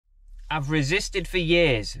I've resisted for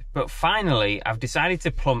years, but finally I've decided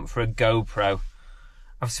to plump for a GoPro.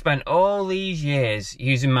 I've spent all these years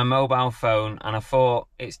using my mobile phone and I thought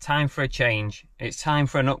it's time for a change. It's time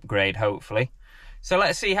for an upgrade, hopefully. So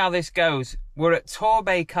let's see how this goes. We're at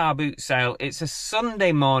Torbay car boot sale. It's a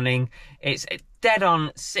Sunday morning. It's dead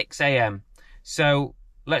on 6 AM. So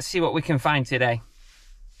let's see what we can find today.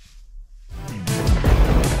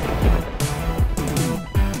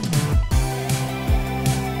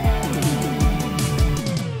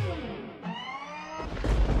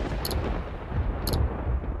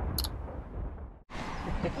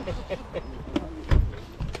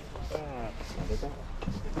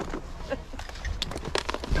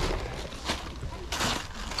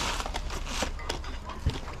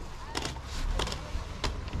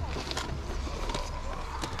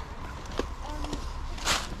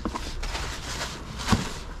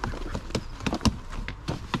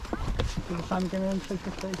 Sam give me them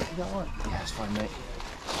 250, is that alright? Yeah, it's fine, mate.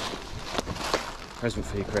 Present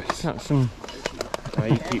for you, Chris. Got some.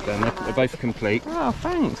 You keep them, they're both complete. Oh,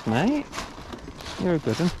 thanks, mate. You're a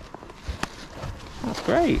good one. That's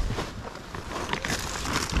great.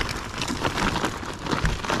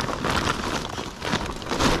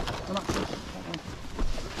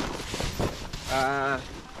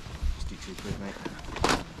 Just do £2, mate.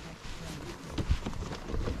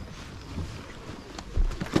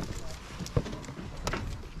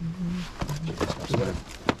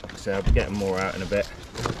 So I'll be getting more out in a bit.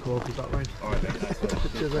 Cool, keep that right. Alright, mate, that's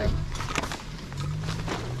what Cheers, mate.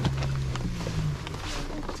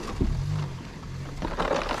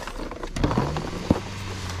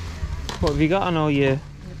 What have you got on all your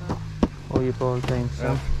ball games?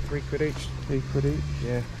 So? £3 each. £3 each.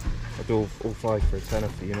 Yeah. I'll do all 5 for a tenner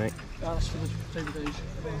for you, mate. Yeah, that's for the DVDs.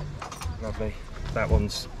 Lovely. That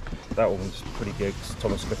one's pretty good.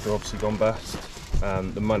 Thomas Splitter obviously gone bust.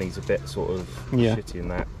 The money's a bit sort of shitty in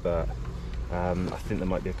that, but I think there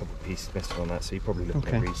might be a couple of pieces missing on that, so you're probably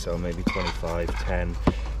looking at resale maybe 25, 10,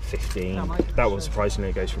 15. That one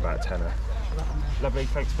surprisingly goes for about a tenner. Lovely,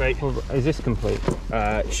 thanks mate. Well, is this complete?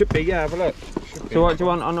 Should be, yeah, have a look. So what do you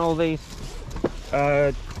want on all these?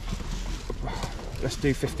 Let's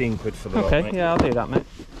do 15 quid for the lot, Okay, mate. yeah, I'll do that, mate.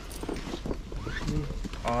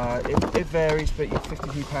 It varies, but you're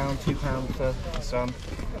 £52, £2 for some.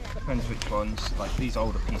 Depends which ones. Like these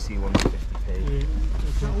older PC ones are 50p.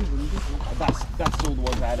 That's all the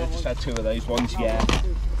ones I had. I just had 2 of those ones. Yeah.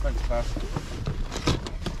 Thanks, pal.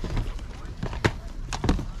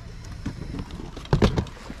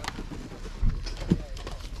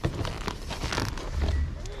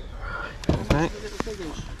 Okay.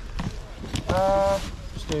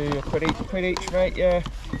 Just do a quid each, mate. Yeah.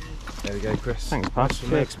 There we go, Chris. Thanks, pal.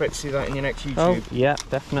 I expect to see that in your next YouTube. Oh, yeah,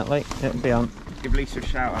 definitely. It'll be on. Give Lisa a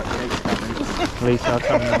shout out. Lisa, I'll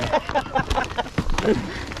tell her.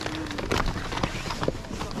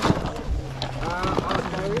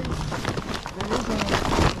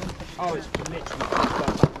 Oh, it's literally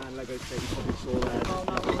Batman Lego set. You probably saw there.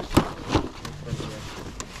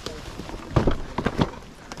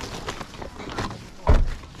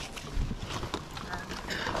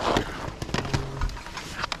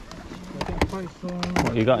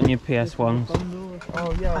 What you got in your PS1s?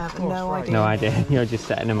 Oh yeah, of course, no right. idea. No idea. You're just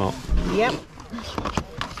setting them up. Yep.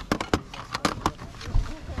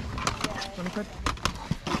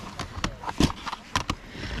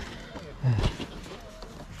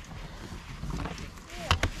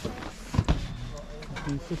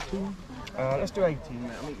 Let's do 18,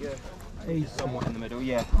 mate. I'll meet you somewhat in the middle.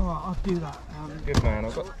 Yeah. Alright, I'll do that. Good man.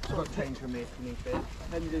 I've got change from me if you need it.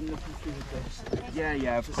 Pending looking through the list.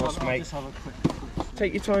 Yeah, of course, I'll mate. just have a quick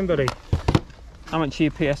Take your time, buddy. How much are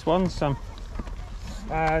your PS1s, Sam?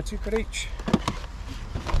 £2 each.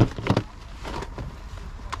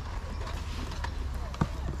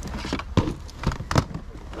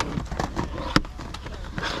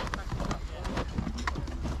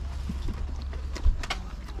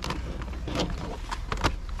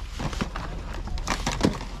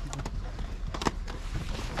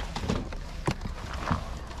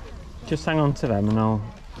 Just hang on to them and I'll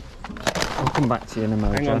come back to you in a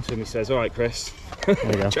moment. Hang on to him, he says. All right, Chris. There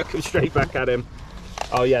you go. Chuck him straight back at him.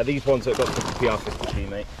 Oh yeah, these ones that got 50p are 50p,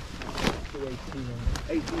 mate.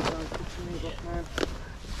 18 pounds, 15 bucks, man.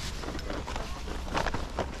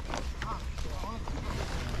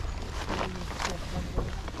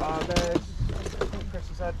 There's, I think Chris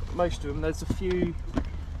has had most of them. There's a few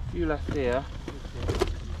left here.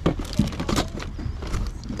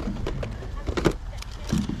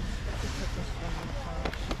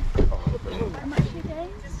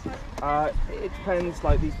 It depends.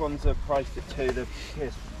 Like these ones are priced at 2. The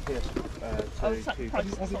I've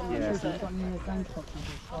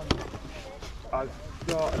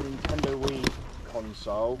got a Nintendo Wii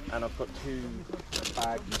console and I've got 2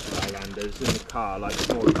 bags of Skylanders in the car, like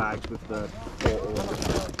smaller bags with the portal.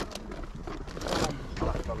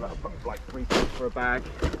 I'll put like 3 quid for a bag.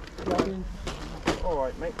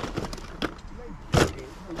 Alright, mate.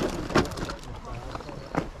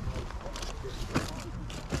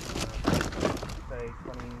 Say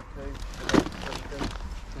 22.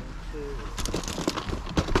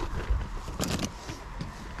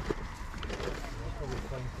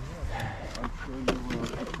 I'm sure you will.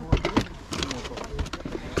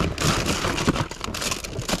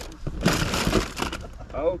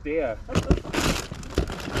 Oh dear.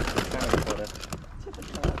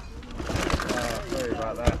 Sorry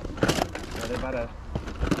about that. No, they've had a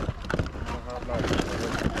hard life.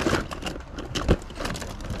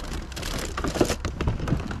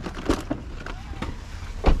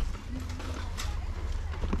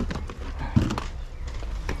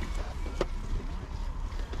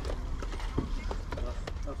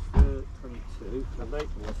 That's 22. Lovely.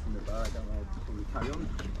 What's in the bag? I'll probably carry on.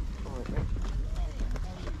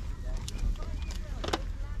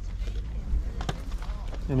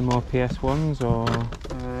 Any more PS1s or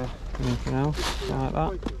anything else like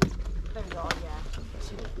that?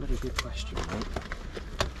 That's a bloody good question, mate.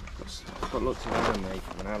 I've got lots of anime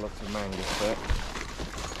for now, lots of manga, but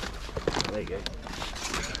there you go.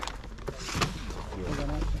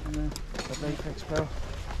 Lovely, thanks, pal.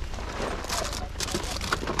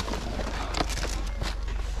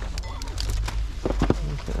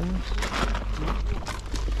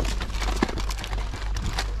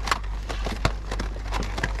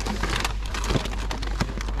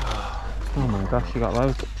 Oh my gosh, you got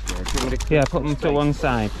loads. Yeah, put them to one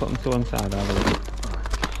side. Put them to one side. Have a look.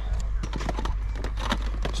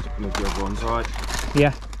 Stick them with the other ones, alright?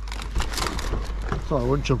 Yeah. Sorry, I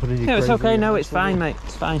wasn't jumping in your Yeah, it's crazy okay. No, house, it's fine, mate.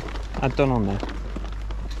 It's fine. I've done on there.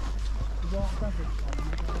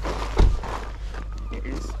 It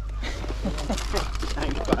is.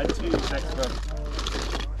 Thanks, but I do next one.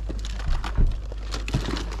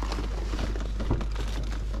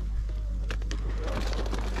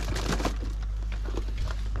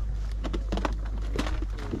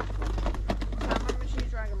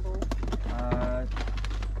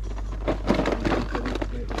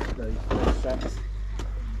 Sets.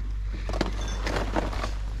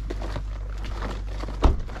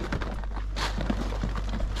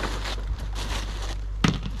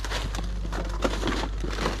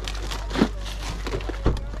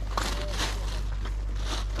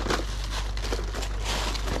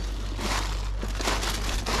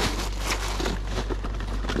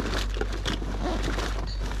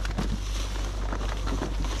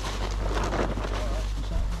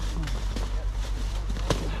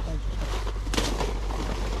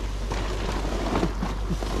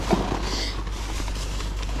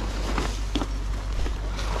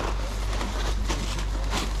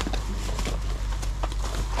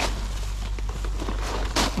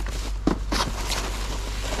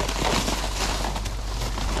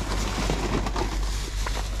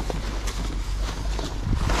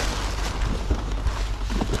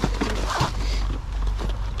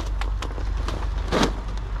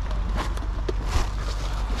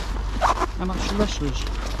 How much are the wrestlers?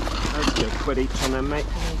 That's good. £1 each on them, mate.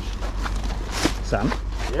 Sam,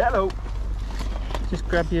 Yeah, hello. just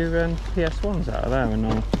grab your PS1s out of there and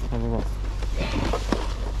I'll have a look.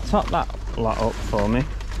 Top that lot up for me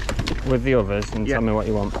with the others and Yeah. tell me what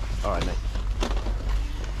you want. Alright, mate.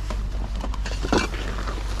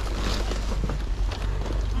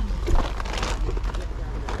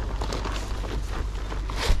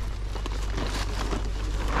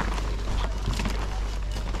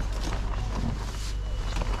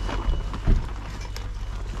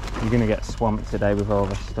 You're going to get swamped today with all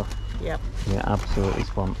this stuff. Yep. Yeah, absolutely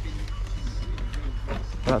swamped.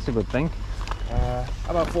 But that's a good thing.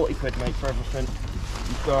 About 40 quid, mate, for everything.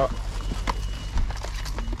 You've got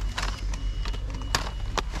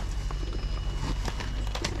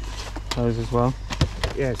Those as well.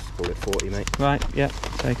 yeah, just call it 40, mate. Right, yeah,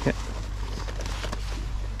 take it.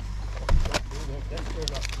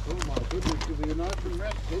 Oh my goodness, you'll be nice and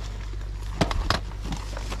rested.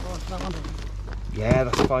 Oh, that one. Yeah,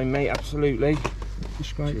 that's fine, mate. Absolutely.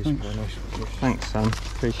 That's great, Cheers, thanks. very nice. Thanks, Sam.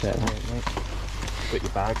 Appreciate that. Right, mate. Got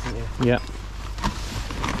your bags, haven't you? Yeah.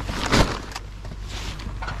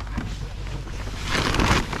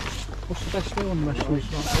 What's the best deal on the wrestlers?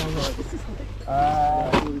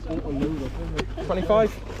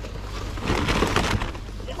 25.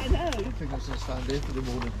 I think I was going to stand here for the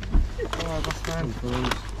morning. Alright, that's fine.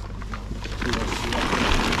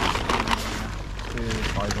 Do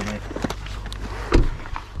 5 on it.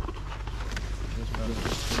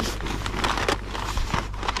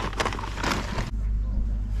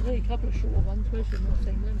 Yeah, a couple of shorter ones, most of them are the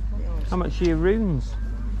same length. How much are your runes?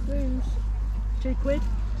 Runes, £2.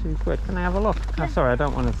 £2. Can I have a look? Yeah. Oh, sorry, I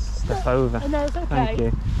don't want to step over. Oh, no, it's okay. Thank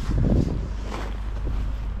you.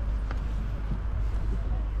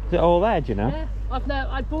 Is it all there, do you know? Yeah,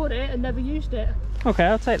 I bought it and never used it. Okay,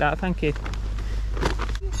 I'll take that, thank you.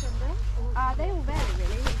 They all vary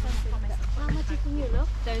really. How much is the new look?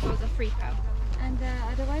 Those ones are £3. And the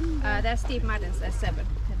other one? They're Steve Madden's, they're 7.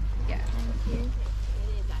 Yeah. Thank you.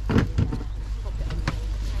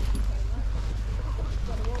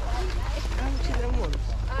 How much are them ones?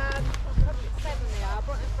 7 they are. I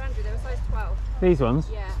brought them for Andrew, they were size 12. These ones?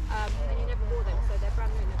 Yeah, and you never wore them, so they're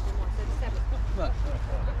brand new, never worn. So they're 7. What?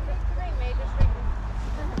 Ring me, just ring me.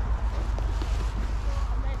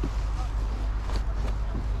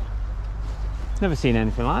 Never seen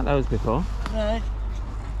anything like those before. No.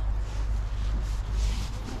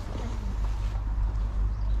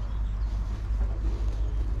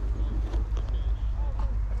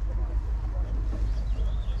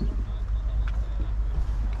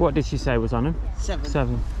 What did she say was on them? 7.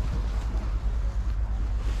 7.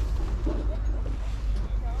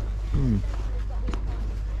 Hmm.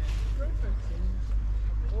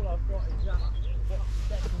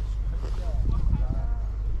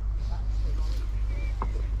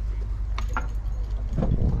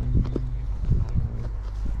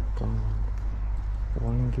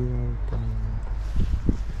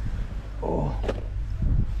 Oh.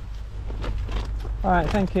 All right,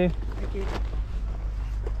 thank you. Thank you.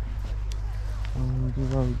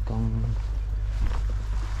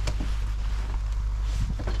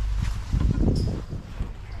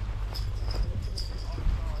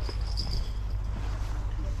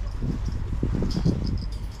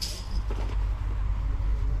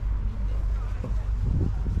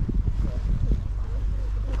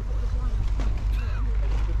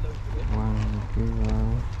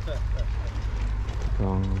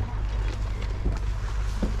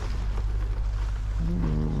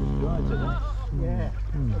 Yeah.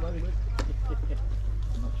 I'm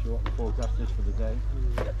not sure what the forecast is for the day.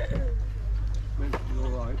 You're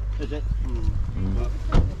all right. Is it?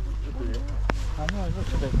 I know, it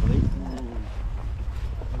looks a bit bleak.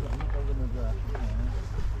 I'm not going to do that.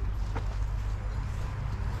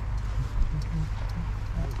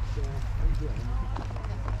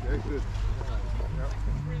 Yeah, good.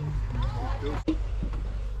 Good.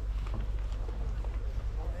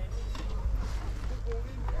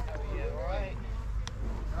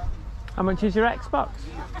 How much is your Xbox?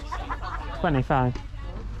 25.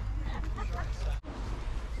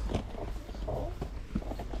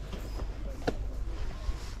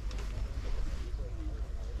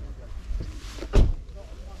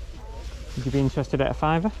 Would you be interested at a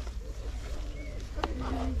 £5?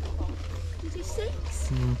 Did you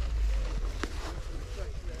 6?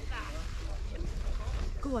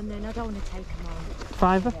 Go on then, I don't want to take them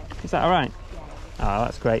on. £5? Is that alright? Oh,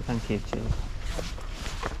 that's great, thank you. Cheers.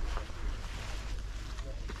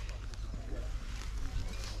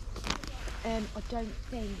 I don't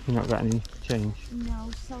think. You've not got any change?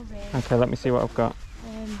 No, sorry. Okay, let me see what I've got.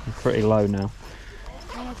 I'm pretty low now.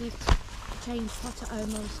 I had a change pot at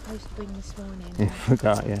home I was supposed to bring this morning. Yeah,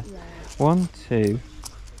 forgot, yeah. 1, 2,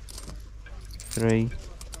 3,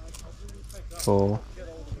 4,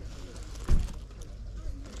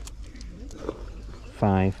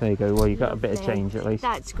 5. There you go. Well, you got a bit of change at least.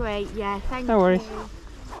 That's great, yeah, thank you. No worries.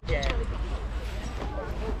 Yeah.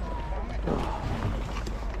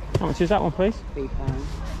 How much is that one, please? £3.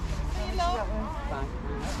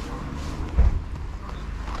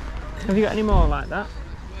 Have you got any more like that?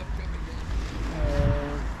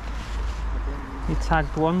 You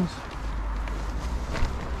tagged ones?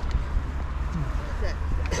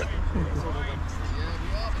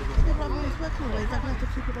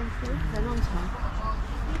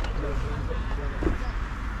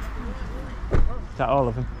 Is that all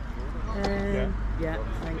of them? Yeah,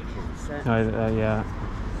 thank you. So. No, yeah.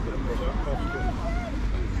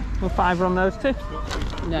 Well, £5 on those too.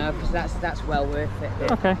 No, because that's well worth it.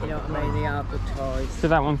 Okay. You know what I mean? They are good toys. So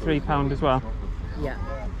that one £3 as well. Yeah.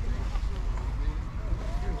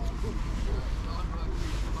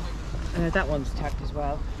 That one's tagged as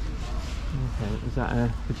well. Okay, is that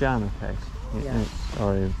a pyjama case? Yeah.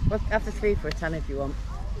 Sorry. Well, after 3 for a 10 if you want.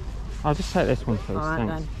 I'll just take this one, please. All right,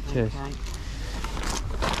 Thanks. then. Cheers. Okay.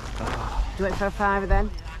 Do it for a £5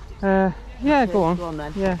 then? Yeah, Cheers. go on. Go on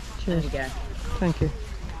then. Yeah, There cheers. you go. Thank you.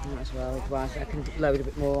 Might as well, otherwise I can load a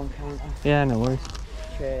bit more on counter. Yeah, no worries.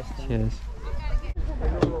 Cheers. Cheers.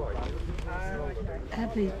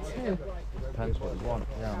 heavy too. Depends what you want.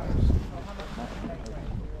 Yeah.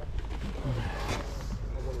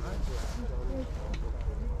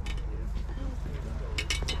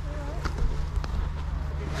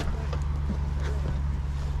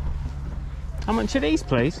 How much are these,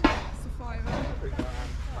 please? It's a fiver.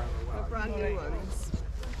 They're brand new ones.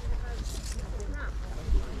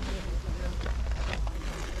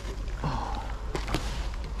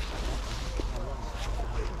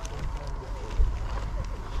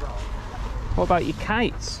 What about your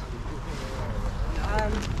kites?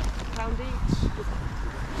 Pound each.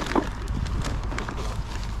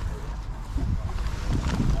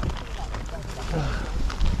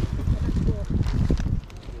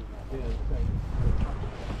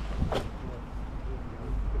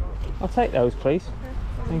 I'll take those, please.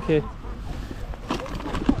 Thank you.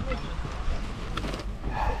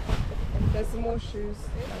 There's some more shoes.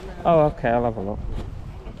 Oh, okay, I'll have a look.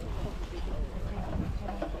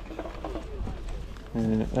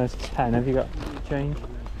 There's 10. Have you got change?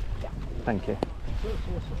 Thank you.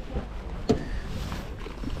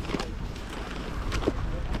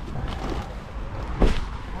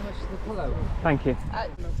 How much is the pillow? Thank you.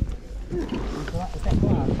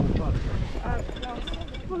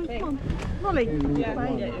 Molly.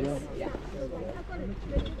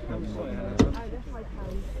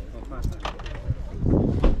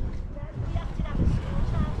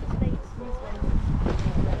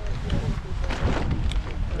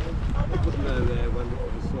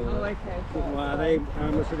 Oh, okay. How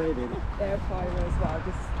much are they doing? They're five as well.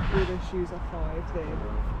 Just all the shoes are five.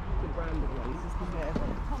 The branded ones. Just compare.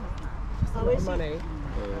 Just a lot of money.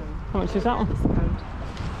 How much is that one?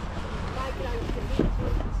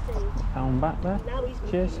 Pound back there.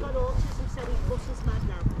 Cheers.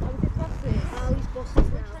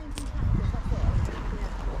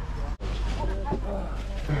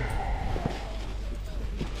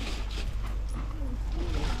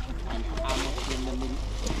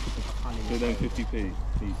 So then 50p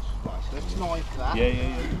each. That's 9 for that. Yeah.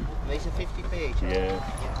 These are 50p each. Yeah.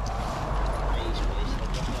 These, please.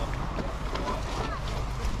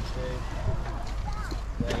 2,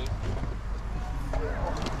 3,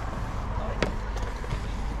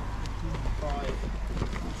 5.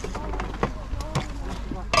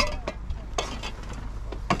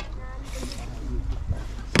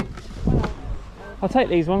 I'll take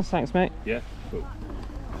these ones, thanks, mate. Yeah. Cool.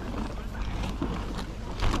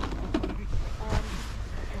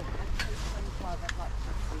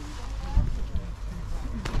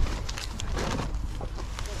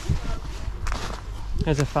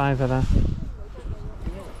 There's a fiver there.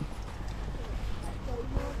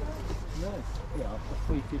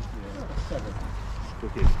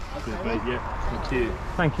 Okay. Cheers, mate. Yeah. Thank you.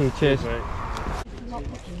 Thank you, cheers. Mate.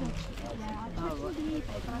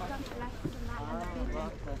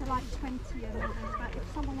 For like 20 euros, but if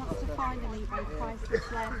someone wants to find an eBay price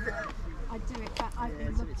that's less, I'd do it, but I've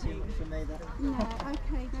been looking. Yeah,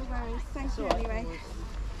 okay, no worries. Thank you anyway.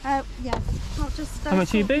 Yes, I'll just... How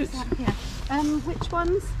much are your boots? Yeah. Which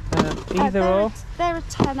ones? Either or. They're a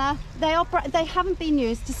tenner. They are. They haven't been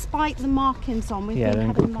used, despite the markings on. We've Yeah, been they're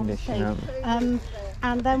in having good them on the condition, thing. aren't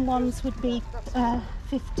And then ones would be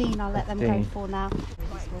 15. I'll let them go 15. for now.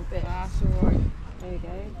 That's alright. There you go.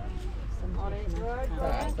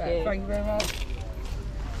 Thank you very much.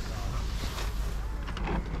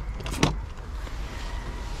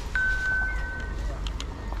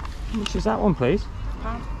 How much is that one, please?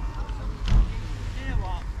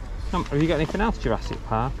 Have you got anything else, Jurassic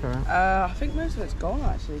Park? Or? I think most of it's gone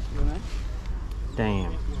actually, to be honest.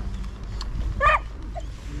 Damn.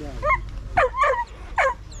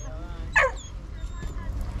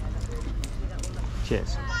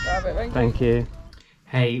 Cheers. Thank you.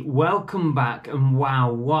 Hey, welcome back, and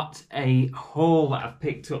wow, what a haul that I've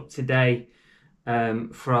picked up today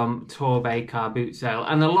from Torbay car boot sale,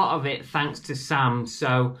 and a lot of it thanks to Sam.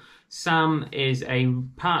 So Sam is a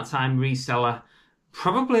part-time reseller,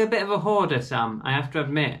 probably a bit of a hoarder, Sam, I have to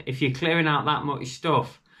admit, if you're clearing out that much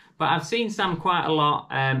stuff. But I've seen Sam quite a lot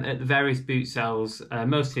at the various boot sales,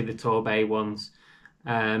 mostly the Torbay ones,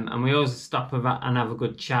 and we always stop and have a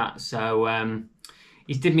good chat. So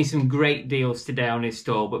he's did me some great deals today on his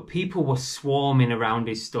store, but people were swarming around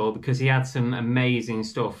his store because he had some amazing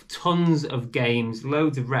stuff. Tons of games,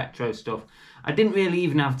 loads of retro stuff. I didn't really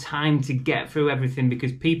even have time to get through everything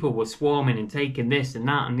because people were swarming and taking this and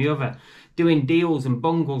that and the other, doing deals and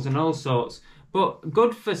bungles and all sorts. But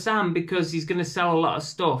good for Sam because he's going to sell a lot of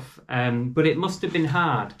stuff, but it must have been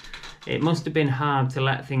hard. It must have been hard to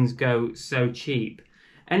let things go so cheap.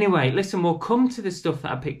 Anyway, listen, we'll come to the stuff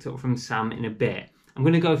that I picked up from Sam in a bit. I'm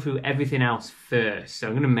going to go through everything else first, so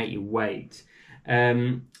I'm going to make you wait.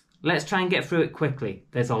 Let's try and get through it quickly.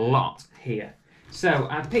 There's a lot here. So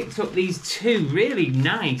I picked up these two really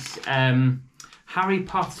nice Harry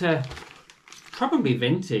Potter, probably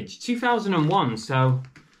vintage, 2001. So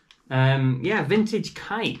yeah, vintage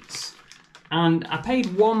kites. And I paid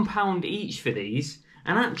 £1 each for these.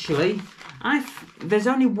 And actually, I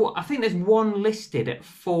think there's one listed at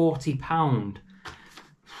 £40.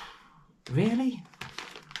 Really?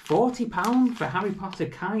 £40 for Harry Potter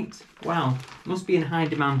kite? Wow, must be in high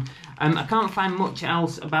demand. I can't find much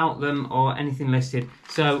else about them or anything listed,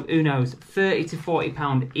 so who knows, £30 to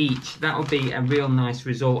 £40 each. That would be a real nice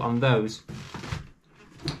result on those.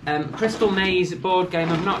 Crystal Maze board game,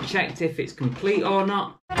 I've not checked if it's complete or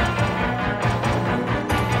not.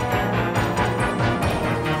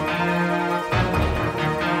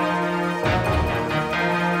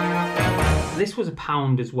 This was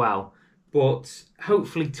 £1 as well, but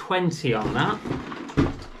hopefully 20 on that.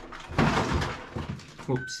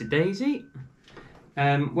 Whoopsie daisy.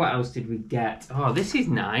 What else did we get? Oh, this is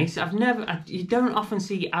nice. You don't often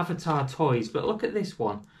see Avatar toys, but look at this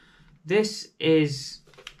one. This is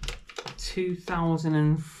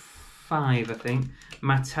 2005, I think.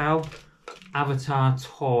 Mattel Avatar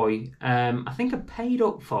toy. I think I paid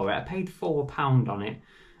up for it. I paid £4 on it.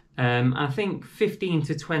 I think 15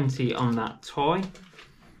 to 20 on that toy.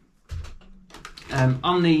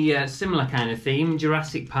 On the similar kind of theme,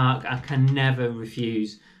 Jurassic Park, I can never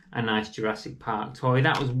refuse a nice Jurassic Park toy.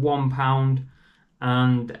 That was £1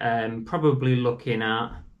 and probably looking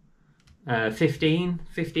at 15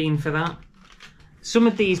 for that. Some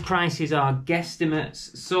of these prices are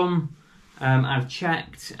guesstimates. Some I've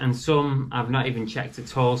checked and some I've not even checked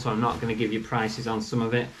at all, so I'm not going to give you prices on some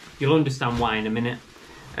of it. You'll understand why in a minute.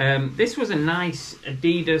 This was a nice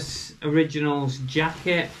Adidas Originals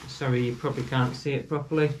jacket. Sorry, you probably can't see it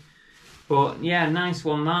properly. But yeah, nice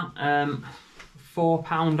one that.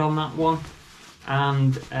 £4 on that one.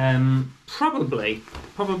 And probably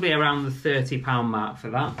around the £30 mark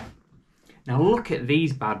for that. Now look at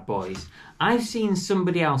these bad boys. I've seen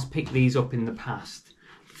somebody else pick these up in the past.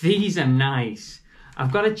 These are nice.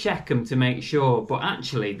 I've got to check them to make sure, but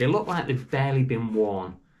actually they look like they've barely been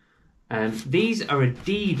worn. These are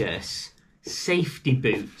Adidas safety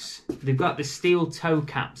boots. They've got the steel toe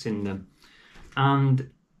caps in them. And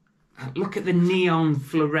look at the neon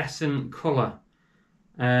fluorescent colour.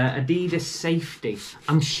 Adidas safety.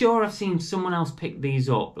 I'm sure I've seen someone else pick these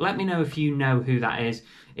up. Let me know if you know who that is.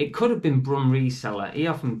 It could have been Brun Reseller. He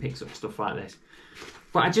often picks up stuff like this.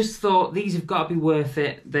 But I just thought these have got to be worth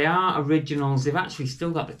it. They are originals. They've actually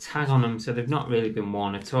still got the tag on them, so they've not really been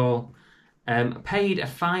worn at all. I paid a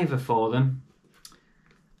 £5 for them,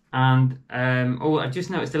 and oh, I just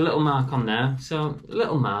noticed a little mark on there. So a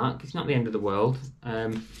little mark, it's not the end of the world.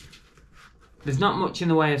 There's not much in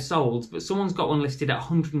the way of solds, but someone's got one listed at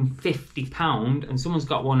 £150 and someone's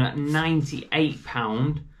got one at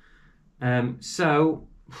 £98. So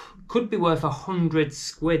could be worth 100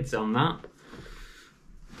 squids on that.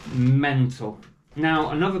 Mental. Now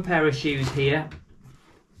another pair of shoes here.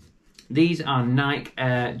 These are Nike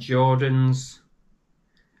Air Jordans,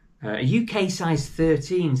 a UK size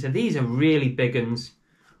 13, so these are really big uns.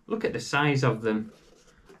 Look at the size of them.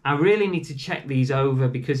 I really need to check these over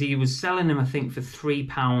because he was selling them, I think, for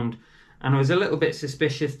 £3, and I was a little bit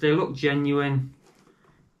suspicious. They look genuine,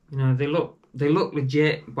 you know, they look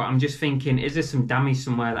legit, but I'm just thinking, is there some damage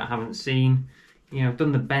somewhere that I haven't seen? You know, I've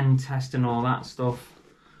done the bend test and all that stuff,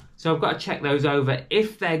 so I've got to check those over.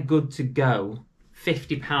 If they're good to go,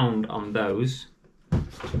 £50 on those.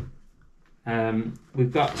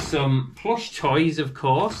 We've got some plush toys, of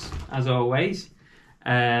course, as always.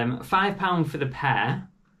 £5 for the pair.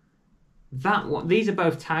 That one, these are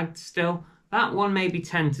both tagged still. That one may be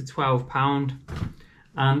 £10 to £12,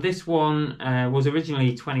 and this one was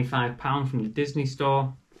originally £25 from the Disney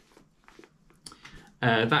store.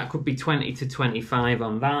 That could be 20 to 25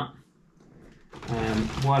 on that.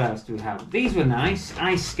 What else do we have? These were nice.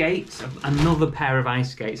 Ice skates. Another pair of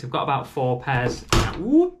ice skates. I've got about 4 pairs.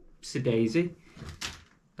 Whoopsie daisy.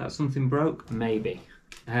 That something broke? Maybe.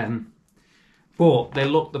 But they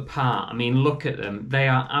look the part. I mean, look at them. They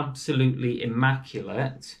are absolutely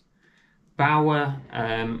immaculate. Bauer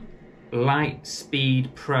Light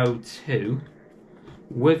Speed Pro 2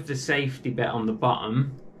 with the safety bit on the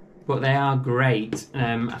bottom. But they are great.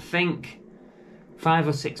 I think £5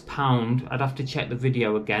 or £6. I'd have to check the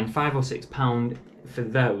video again. £5 or £6 for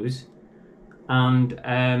those,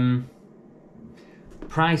 and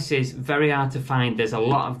prices very hard to find. There's a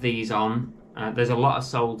lot of these on. There's a lot of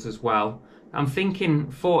solds as well. I'm thinking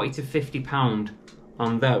 £40 to £50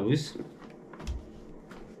 on those.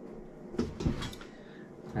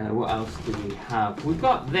 What else do we have? We've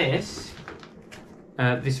got this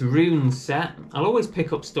rune set. I'll always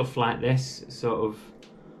pick up stuff like this, sort of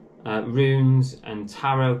runes and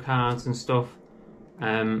tarot cards and stuff.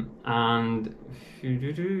 And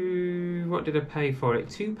what did I pay for it?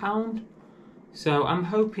 £2. So I'm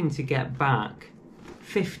hoping to get back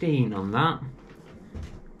 15 on that.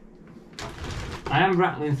 I am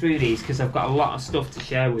rattling through these because I've got a lot of stuff to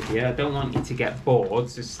share with you. I don't want you to get bored,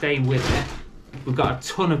 so stay with it. We've got a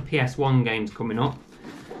ton of PS1 games coming up,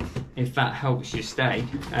 if that helps you stay.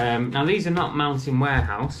 Now these are not Mountain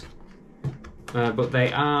Warehouse, but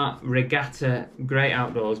they are Regatta Great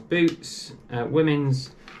Outdoors boots,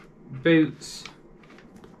 women's boots.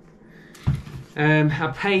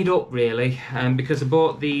 I paid up really because I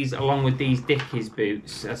bought these along with these Dickies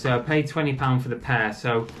boots, so I paid £20 for the pair,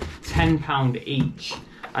 so £10 each.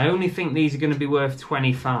 I only think these are going to be worth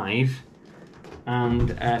 25, and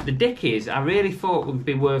the Dickies I really thought would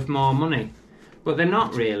be worth more money, but they're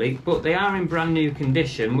not really, but they are in brand new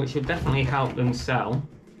condition, which will definitely help them sell.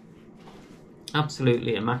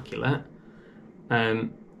 Absolutely immaculate.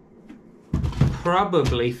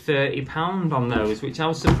 Probably £30 on those, which I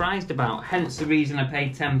was surprised about, hence the reason I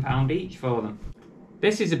paid £10 each for them.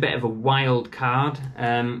 This is a bit of a wild card.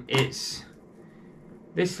 It's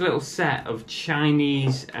this little set of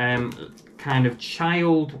Chinese kind of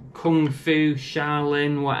child kung fu,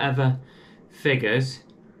 Shaolin, whatever figures.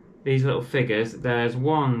 These little figures, there's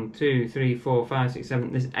 1, 2, 3, 4, 5, 6,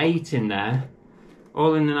 7, there's 8 in there,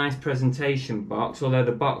 all in a nice presentation box, although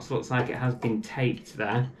the box looks like it has been taped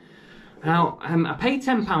there. Now, I paid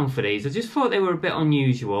 £10 for these. I just thought they were a bit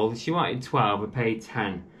unusual. She wanted 12, I paid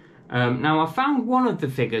 10. Now, I found one of the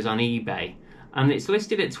figures on eBay, and it's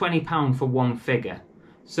listed at £20 for one figure.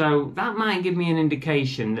 So that might give me an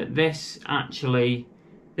indication that this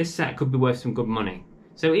set could be worth some good money.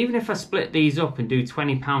 So even if I split these up and do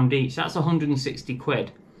 £20 each, that's 160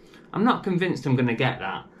 quid. I'm not convinced I'm going to get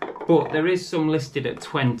that, but there is some listed at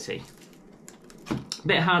 20. A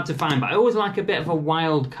bit hard to find, but I always like a bit of a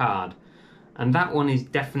wild card. And that one is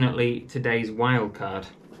definitely today's wild card.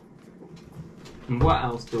 And what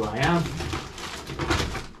else do I have?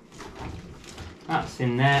 That's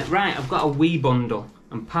in there. Right, I've got a Wii bundle.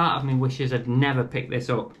 And part of me wishes I'd never picked this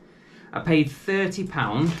up. I paid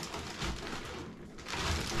 £30.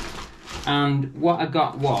 And what I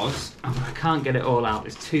got was, I can't get it all out,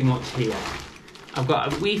 there's too much here. I've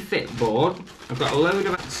got a Wii Fit board. I've got a load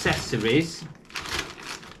of accessories.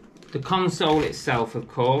 The console itself, of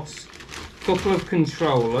course. Couple of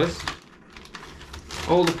controllers,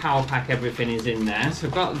 all the power pack, everything is in there, so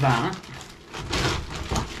I've got that.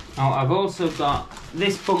 Now I've also got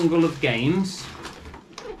this bundle of games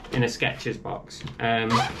in a Skechers box.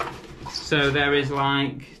 So there is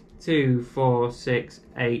like 2, 4, 6,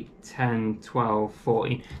 8, 10, 12,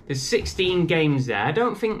 14. There's 16 games there. I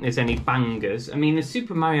don't think there's any bangers. I mean, the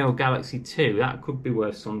Super Mario Galaxy 2, that could be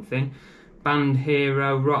worth something. Band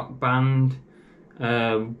Hero, Rock Band,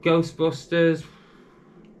 Ghostbusters.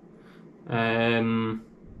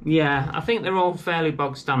 Yeah, I think they're all fairly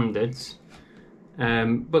bog standards.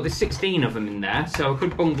 But there's 16 of them in there, so I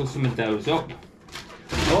could bundle some of those up.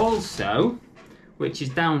 Also, which is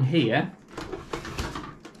down here,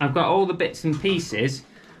 I've got all the bits and pieces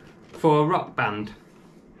for a Rock Band.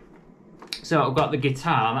 So I've got the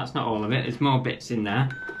guitar, that's not all of it, there's more bits in there.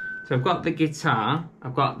 So I've got the guitar,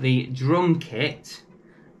 I've got the drum kit,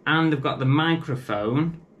 and I've got the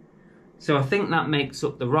microphone. So I think that makes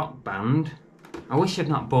up the Rock Band. I wish I'd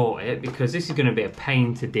not bought it because this is going to be a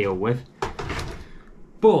pain to deal with.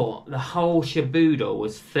 But the whole shaboodle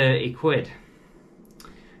was 30 quid.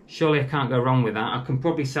 Surely I can't go wrong with that. I can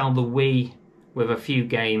probably sell the Wii with a few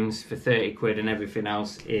games for 30 quid and everything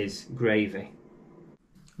else is gravy.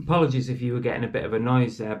 Apologies if you were getting a bit of a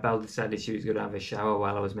noise there. Belle decided she was going to have a shower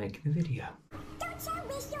while I was making the video. Don't you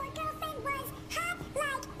wish your girlfriend was hot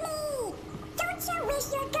like me? Don't you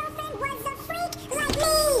wish your girlfriend was a freak like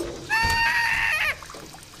me? Ah!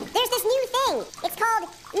 There's this new thing. It's called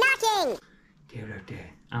knocking. Dear oh dear,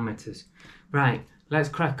 amateurs. Right, let's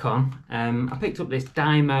crack on. I picked up this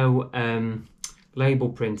Dymo label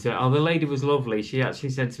printer. Oh, the lady was lovely. She actually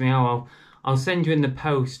said to me, oh, I'll send you in the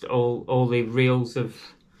post all the reels of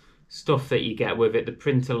stuff that you get with it, the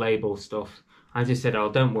printer label stuff. I just said, oh,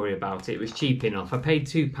 don't worry about it. It was cheap enough. I paid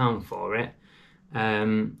 £2 for it.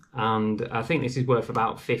 And I think this is worth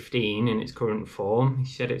about 15 in its current form.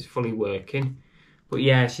 She said it's fully working. But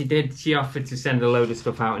yeah, she offered to send a load of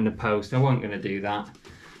stuff out in the post. I wasn't going to do that.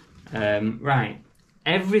 Right.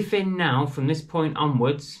 Everything now from this point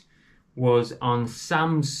onwards was on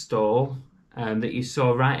Sam's stall that you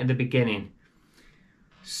saw right at the beginning.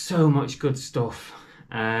 So much good stuff.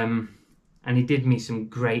 and he did me some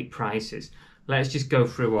great prices. Let's just go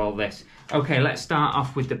through all this. Okay, let's start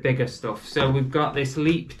off with the bigger stuff. So we've got this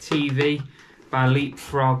Leap TV by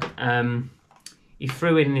Leapfrog. He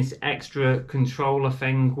threw in this extra controller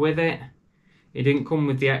thing with it. It didn't come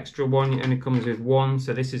with the extra one, it only comes with one,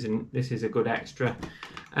 so this is a good extra.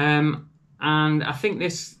 And I think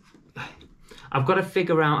this, I've got to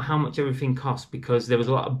figure out how much everything costs because there was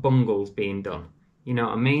a lot of bungles being done. You know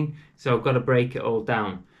what I mean? So I've got to break it all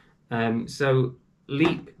down. So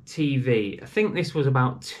Leap TV, I think this was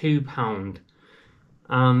about £2.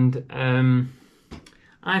 And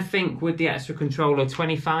I think with the extra controller,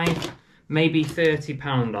 25, maybe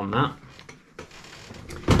 £30 on that.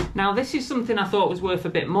 Now this is something I thought was worth a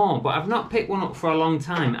bit more, but I've not picked one up for a long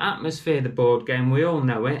time. Atmosphere, the board game, we all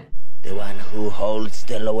know it. The one who holds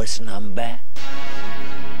the lowest number?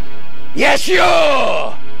 Yes, you!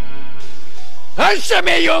 Answer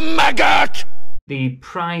me, you maggot! The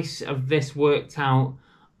price of this worked out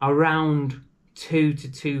around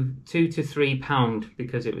 £2 to £3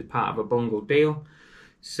 because it was part of a bungle deal.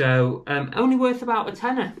 So only worth about a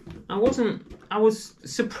tenner. I was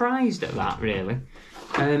surprised at that, really.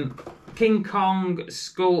 King Kong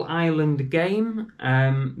Skull Island game.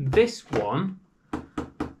 This one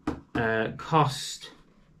cost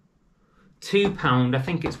 £2. I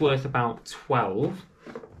think it's worth about 12.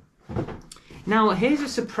 Now here's a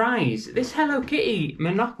surprise. This Hello Kitty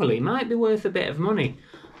Monopoly might be worth a bit of money,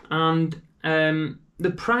 and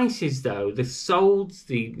the prices though, the solds,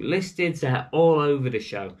 the listeds, they're all over the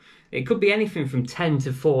show. It could be anything from £10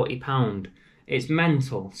 to £40. It's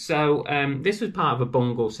mental. So this was part of a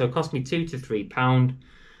bungle, so it cost me £2 to £3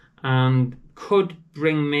 and could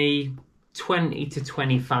bring me 20 to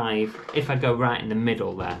 25 if I go right in the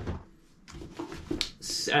middle there.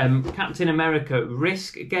 Captain America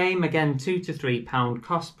Risk game, again £2 to £3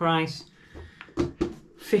 cost price,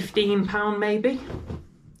 £15 maybe.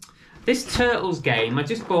 This Turtles game, I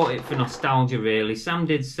just bought it for nostalgia really. Sam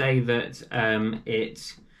did say that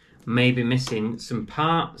it may be missing some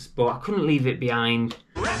parts, but I couldn't leave it behind.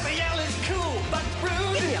 Raphael is cool, but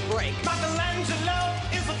rude. Give me a break. Michelangelo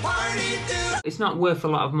is a party dude. It's not worth a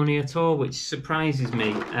lot of money at all, which surprises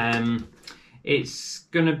me. It's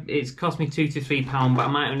cost me £2 to £3, but I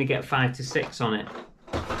might only get 5 to 6 on it.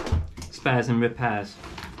 Spares and repairs.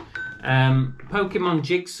 Pokemon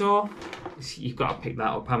Jigsaw. You've got to pick that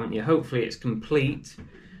up, haven't you? Hopefully it's complete.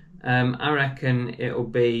 I reckon it'll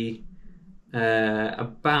be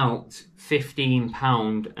about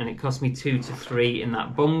 £15, and it cost me 2 to 3 in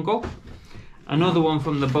that bungle. Another one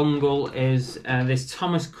from the bungle is this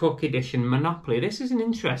Thomas Cook edition Monopoly. This is an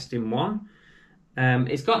interesting one.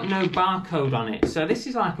 It's got no barcode on it, so this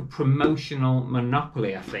is like a promotional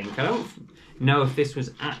Monopoly, I think. I don't know if this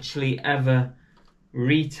was actually ever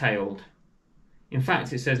retailed. In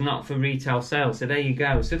fact, it says not for retail sale, so there you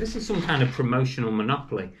go. So this is some kind of promotional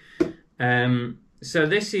Monopoly. So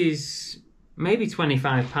this is maybe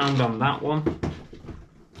 £25 on that one.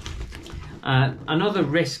 Another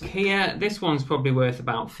Risk here. This one's probably worth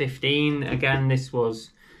about 15. Again, this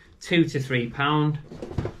was £2 to £3.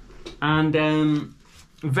 And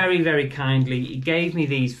very, very kindly, he gave me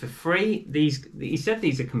these for free. He said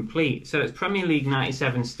these are complete. So it's Premier League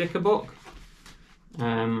 97 sticker book.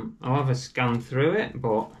 I'll have a scan through it,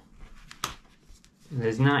 but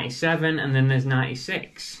there's 97 and then there's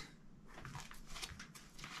 96.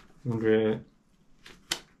 Wonder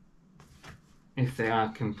if they are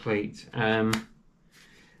complete.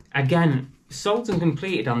 Again, sold and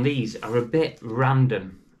completed on these are a bit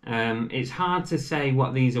random. It's hard to say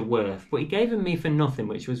what these are worth, but he gave them me for nothing,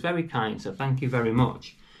 which was very kind, so thank you very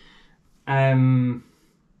much. They're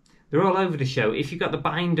all over the show. If you've got the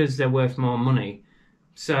binders, they're worth more money.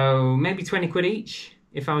 So maybe 20 quid each,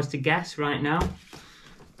 if I was to guess right now.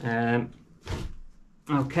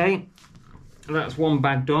 Okay, that's one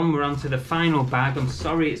bag done. We're on to the final bag. I'm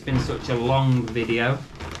sorry it's been such a long video.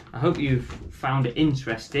 I hope you've found it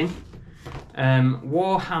interesting.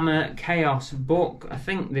 Warhammer Chaos book. I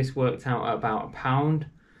think this worked out at about £1.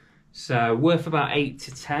 So worth about 8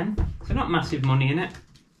 to 10. So not massive money in it.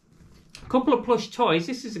 A couple of plush toys.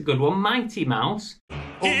 This is a good one. Mighty Mouse.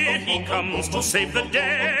 Here he comes to save the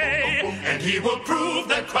day, and he will prove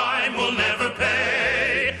that crime will never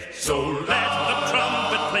pay. So let the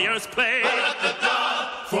trumpet players play,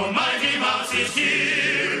 for Mighty Mouse is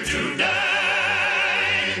here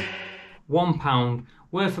today. £1,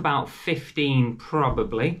 worth about 15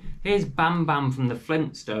 probably. Here's Bam Bam from the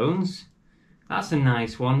Flintstones. That's a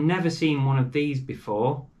nice one. Never seen one of these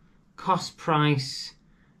before. Cost price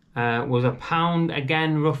was £1,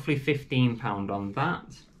 again roughly £15 on that.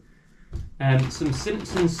 Some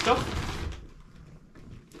Simpsons stuff.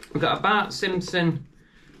 We've got a Bart Simpson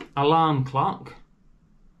alarm clock.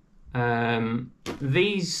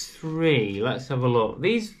 These three, let's have a look.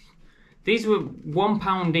 These were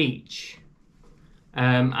 £1 each.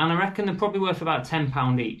 And I reckon they're probably worth about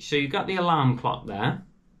 £10 each. So you've got the alarm clock there.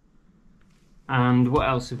 And what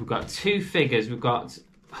else have we got? Two figures. We've got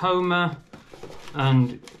Homer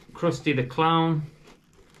and Krusty the Clown.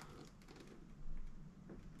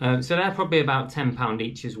 So they're probably about £10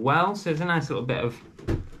 each as well. So there's a nice little bit of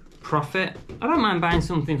profit. I don't mind buying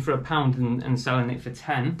something for £1 and selling it for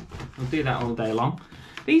 10. I'll do that all day long.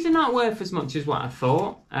 These are not worth as much as what I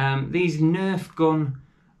thought. These Nerf gun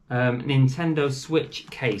Nintendo Switch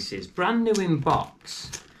cases, brand new in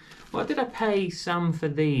box. What did I pay Sam for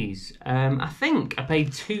these? I think I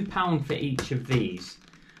paid £2 for each of these.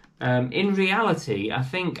 In reality, I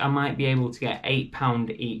think I might be able to get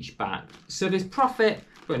 £8 each back. So there's profit,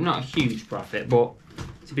 but not a huge profit. But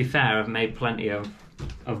to be fair, I've made plenty of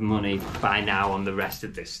money by now on the rest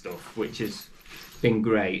of this stuff, which has been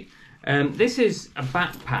great. This is a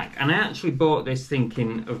backpack, and I actually bought this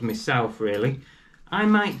thinking of myself, really. I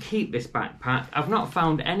might keep this backpack. I've not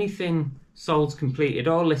found anything sold completed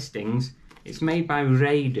or listings. It's made by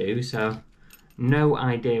Raydo, so no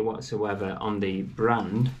idea whatsoever on the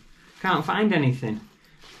brand. Can't find anything.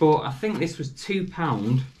 But I think this was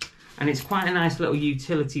 £2, and it's quite a nice little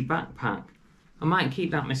utility backpack. I might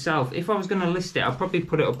keep that myself. If I was going to list it, I'll probably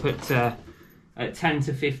put it up at £10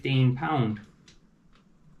 to £15.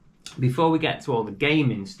 Before we get to all the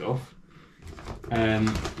gaming stuff,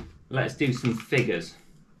 let's do some figures.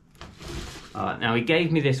 Now he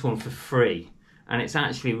gave me this one for free, and it's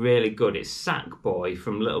actually really good. It's Sackboy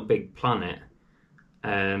from Little Big Planet.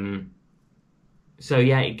 So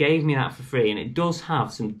yeah, it gave me that for free, and it does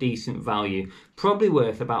have some decent value. Probably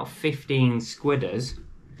worth about 15 squidders,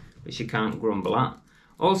 which you can't grumble at.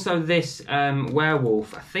 Also this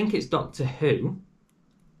werewolf, I think it's Doctor Who.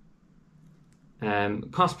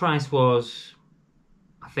 Cost price was,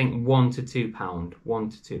 I think, £1 to £2,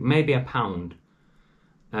 £1 to £2, maybe £1.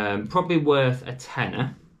 Probably worth a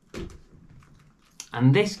tenner.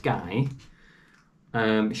 And this guy,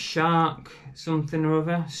 Shark something or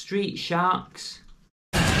other, Street Sharks.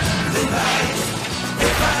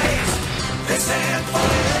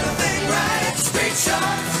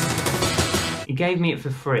 He gave me it for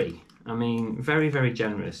free. I mean, very, very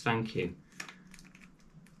generous, thank you.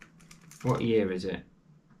 What year is it?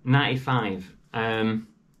 95.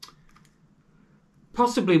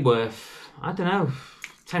 Possibly worth, I don't know,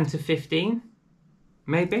 10 to 15,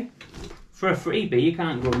 maybe. For a freebie, you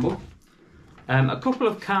can't grumble. A couple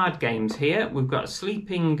of card games here. We've got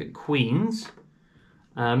Sleeping Queens.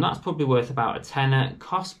 That's probably worth about a tenner.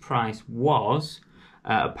 Cost price was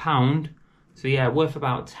 £1. So yeah, worth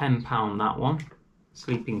about £10 that one.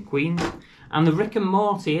 Sleeping Queens. And the Rick and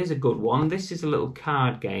Morty is a good one. This is a little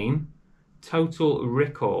card game. Total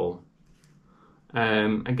Recall.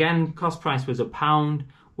 Again, cost price was £1.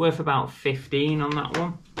 Worth about 15 on that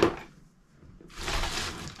one.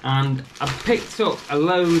 And I picked up a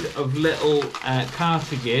load of little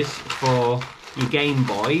cartridges for your Game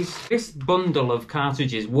Boys. This bundle of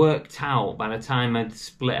cartridges worked out, by the time I'd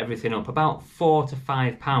split everything up, about £4 to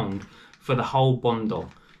 £5 for the whole bundle.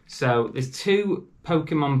 So there's two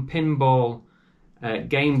Pokemon Pinball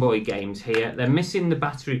Game Boy games here. They're missing the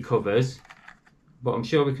battery covers, but I'm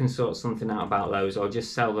sure we can sort something out about those, or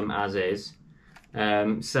just sell them as is.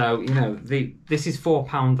 So, you know, this is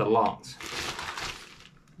 £4 a lot.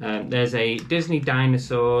 There's a Disney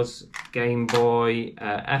Dinosaurs Game Boy,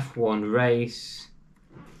 F1 Race.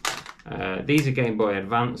 These are Game Boy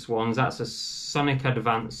Advance ones. That's a Sonic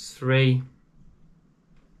Advance 3.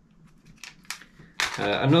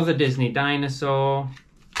 Another Disney Dinosaur.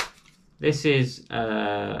 This is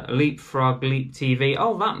Leapfrog Leap TV.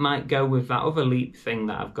 Oh, that might go with that other Leap thing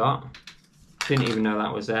that I've got. Didn't even know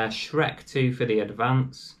that was there. Shrek 2 for the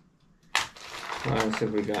Advance. What else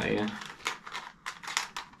have we got here?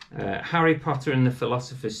 Harry Potter and the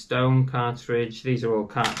Philosopher's Stone cartridge. These are all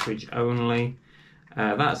cartridge only.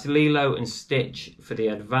 That's Lilo and Stitch for the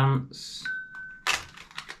Advance.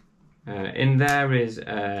 In there is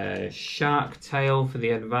Shark Tale for the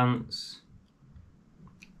Advance.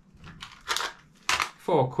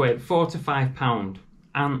 £4, £4 to £5.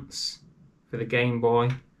 Ants for the Game Boy.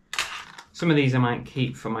 Some of these I might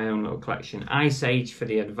keep for my own little collection. Ice Age for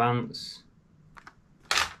the Advance.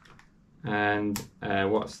 And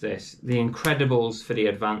what's this? The Incredibles for the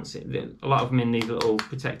Advance. A lot of them in these little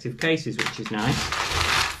protective cases, which is nice.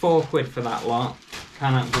 £4 for that lot.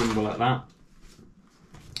 Cannot grumble at that.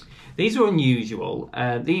 These are unusual.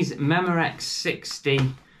 These Memorex 60.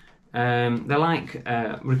 They're like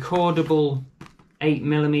recordable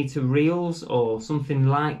 8mm reels or something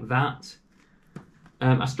like that.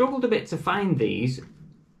 I struggled a bit to find these,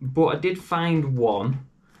 but I did find one.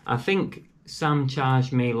 I think Sam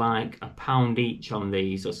charged me like £1 each on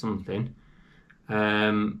these or something.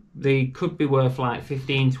 They could be worth like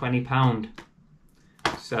 £15–20,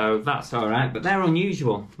 so that's alright, but they're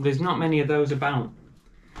unusual. There's not many of those about.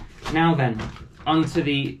 Now then, onto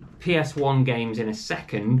the PS1 games in a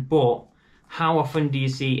second, but how often do you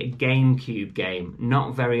see a GameCube game?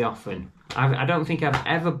 Not very often. I don't think I've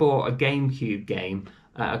ever bought a GameCube game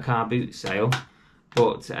at a car boot sale,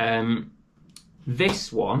 but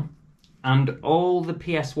this one and all the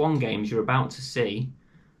PS1 games you're about to see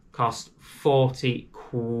cost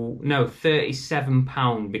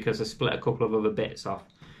 £37 because I split a couple of other bits off.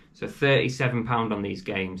 So £37 on these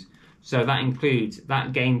games. So that includes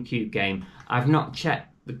that GameCube game. I've not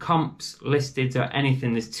checked the comps listed or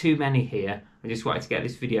anything. There's too many here. I just wanted to get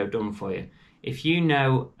this video done for you. If you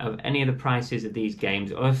know of any of the prices of these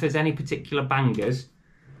games, or if there's any particular bangers,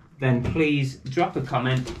 then please drop a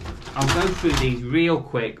comment. I'll go through these real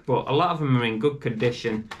quick, but a lot of them are in good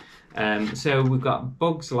condition. So we've got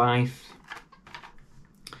Bugs Life,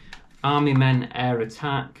 Army Men Air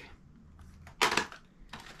Attack,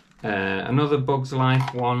 another Bugs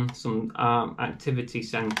Life one, some activity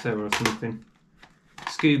centre or something,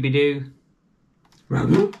 Scooby-Doo,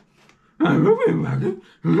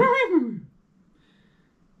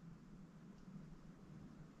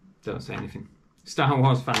 don't say anything, Star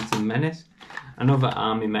Wars Phantom Menace, another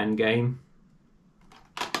Army Men game,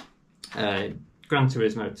 Gran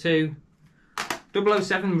Turismo 2,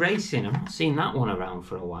 007 Racing, I've not seen that one around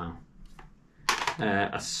for a while,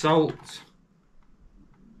 Assault,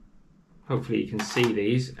 hopefully you can see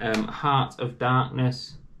these, Heart of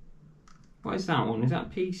Darkness, what is that one, is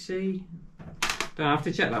that PC? Don't have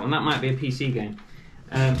to check that one, that might be a PC game.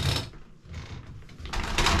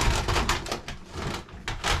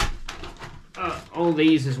 All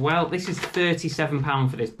these as well. This is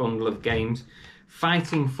 £37 for this bundle of games.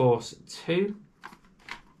 Fighting Force 2,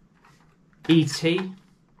 E.T.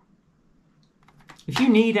 If you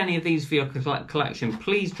need any of these for your collection,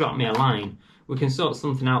 please drop me a line. We can sort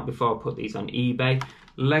something out before I put these on eBay.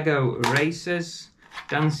 Lego Racers,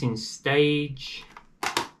 Dancing Stage,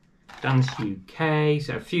 Dance UK,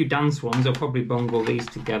 so a few dance ones. I'll probably bungle these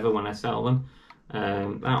together when I sell them.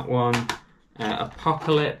 That one,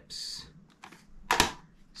 Apocalypse,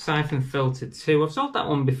 Siphon Filter 2. I've sold that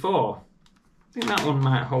one before. I think that one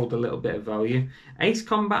might hold a little bit of value. Ace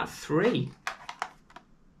Combat 3.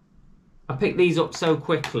 I picked these up so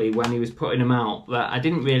quickly when he was putting them out that I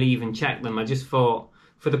didn't really even check them. I just thought,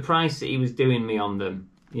 for the price that he was doing me on them,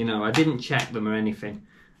 you know, I didn't check them or anything.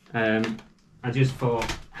 I just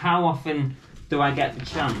thought, how often do I get the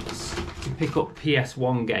chance to pick up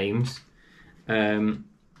PS1 games? And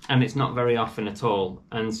it's not very often at all.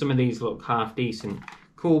 And some of these look half decent.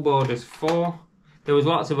 Cool Borders 4. There was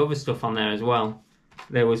lots of other stuff on there as well.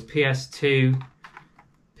 There was PS2,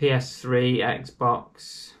 PS3,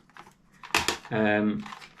 Xbox.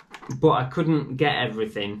 But I couldn't get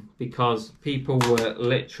everything because people were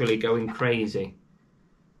literally going crazy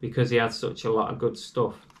because he had such a lot of good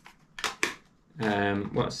stuff.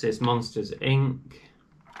 What's this? Monsters Inc.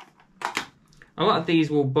 A lot of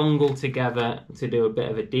these will bungle together to do a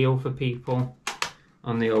bit of a deal for people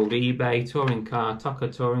on the old eBay. Touring Car, Toka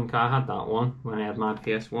Touring Car, I had that one when I had my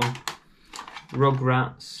PS1.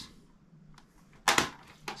 Rugrats,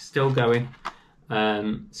 still going.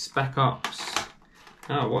 Spec Ops.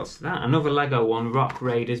 Oh, what's that? Another Lego one, Rock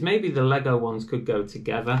Raiders. Maybe the Lego ones could go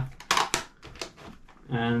together.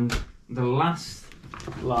 And the last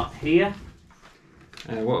lot here.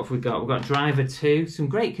 What have we got? We've got Driver 2. Some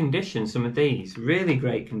great condition, some of these. Really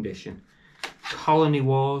great condition. Colony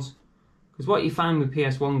Wars. Because what you find with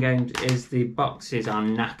PS1 games is the boxes are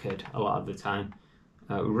knackered a lot of the time.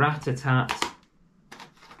 Rat-a-tat.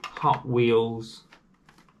 Hot Wheels.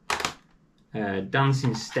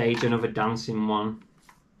 Dancing Stage, another dancing one.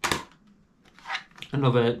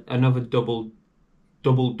 Another double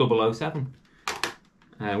 007.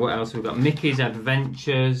 What else have we got? Mickey's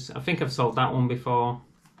Adventures. I think I've sold that one before.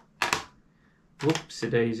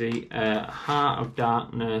 Whoopsie-daisy. Heart of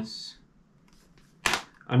Darkness.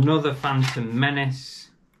 Another Phantom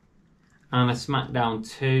Menace. And a SmackDown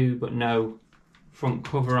 2, but no front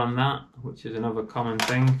cover on that, which is another common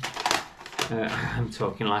thing. I'm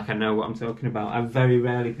talking like I know what I'm talking about. I very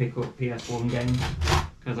rarely pick up PS1 games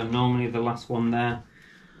because I'm normally the last one there.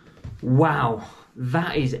 Wow.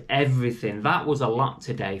 That is everything. That was a lot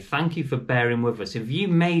today. Thank you for bearing with us. If you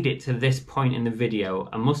made it to this point in the video,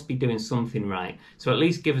 I must be doing something right. So at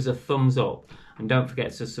least give us a thumbs up. And don't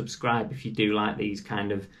forget to subscribe if you do like these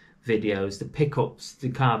kind of videos, the pickups, the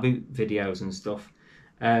car boot videos and stuff.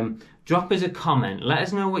 Drop us a comment, let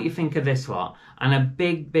us know what you think of this lot, and a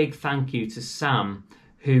big thank you to Sam,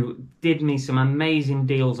 who did me some amazing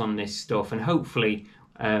deals on this stuff, and hopefully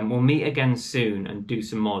we'll meet again soon and do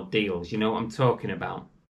some more deals. You know what I'm talking about.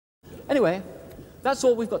 Anyway, that's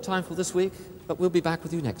all we've got time for this week, but we'll be back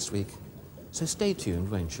with you next week. So stay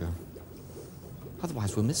tuned, won't you?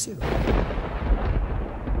 Otherwise we'll miss you.